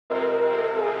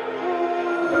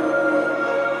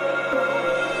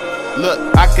Look,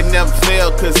 I can never fail,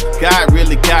 cause God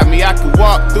really got me. I can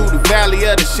walk through the valley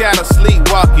of the shadow,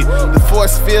 sleepwalking. The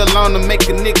force field on to make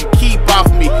a nigga keep off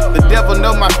me. The devil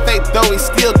know my faith, though he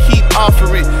still keep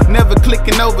offering. Never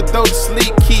clicking over, though the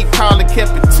sleep keep calling.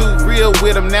 Kept it too real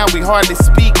with him, now we hardly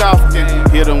speak often.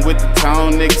 Hit him with the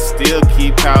tone, niggas still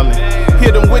keep calling.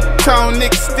 Hit him with the tone,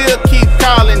 niggas still keep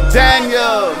calling.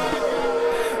 Daniel.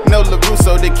 No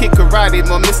LaRusso, they kick karate,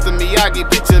 more Mr. Miyagi.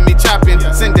 Picture me chopping,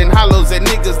 sending hollows at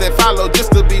niggas that follow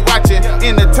just to be watching.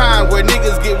 In a time where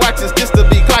niggas get watches just to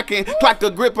be clocking. Clock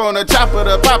a grip on a chopper,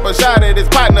 the papa shot at his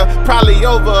partner. Probably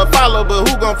over a follow, but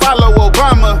who gon' follow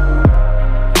Obama?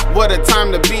 What a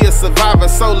time to be a survivor.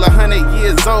 Soul 100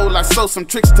 years old, I sold some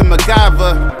tricks to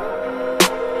MacGyver.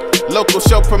 Local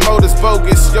show promoters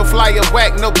bogus. Your flyer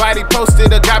whack, nobody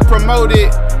posted or got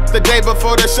promoted. The day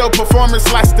before the show, performance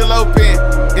slot still open.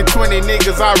 And 20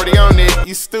 niggas already on it,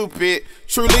 you stupid.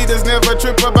 True leaders never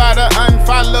trip about a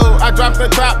unfollow. I drop the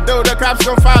top, though the cops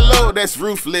gon' follow. That's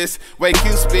ruthless. Wait,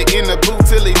 Q spit in the boot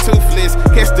till he toothless.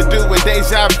 Catch the dude with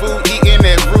deja vu, eating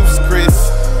at Roof's Chris.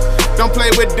 Don't play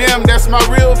with them, that's my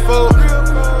real foe.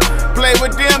 Play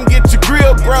with them, get your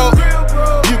grill broke.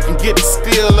 You can get the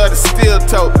steel or the steel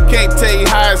toe. Can't tell you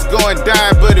how it's going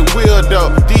down, but it will though.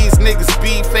 These niggas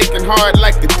be faking hard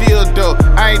like a dildo.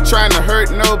 I ain't trying to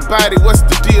hurt nobody, what's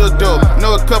the deal though?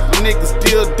 Know a couple niggas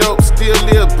deal dope, still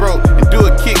live broke. And do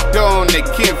a kick down on their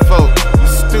kinfolk. You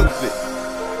stupid.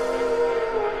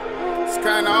 It's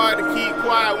kinda hard to keep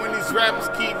quiet when these rappers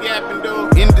keep yapping though.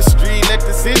 Industry, let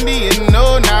this Indian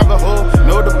know Navajo.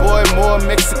 Know the boy more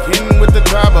Mexican with the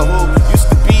Trabajo. Used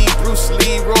to be Bruce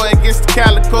Lee, Roy against the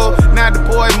Calico. Now the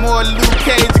boy more Luke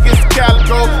Cage against the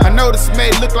Calico. I know this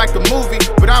may look like a movie,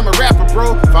 but I'm a rapper,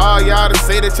 bro. For all y'all to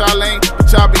say that y'all ain't,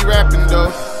 but y'all be rapping though.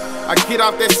 I get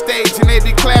off that stage and they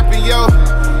be clapping, yo.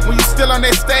 When you still on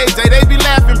that stage, they be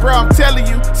laughing, bro. I'm telling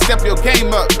you, step your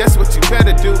game up. That's what you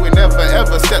better do and never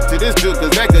ever step to this dude,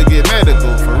 cause that could get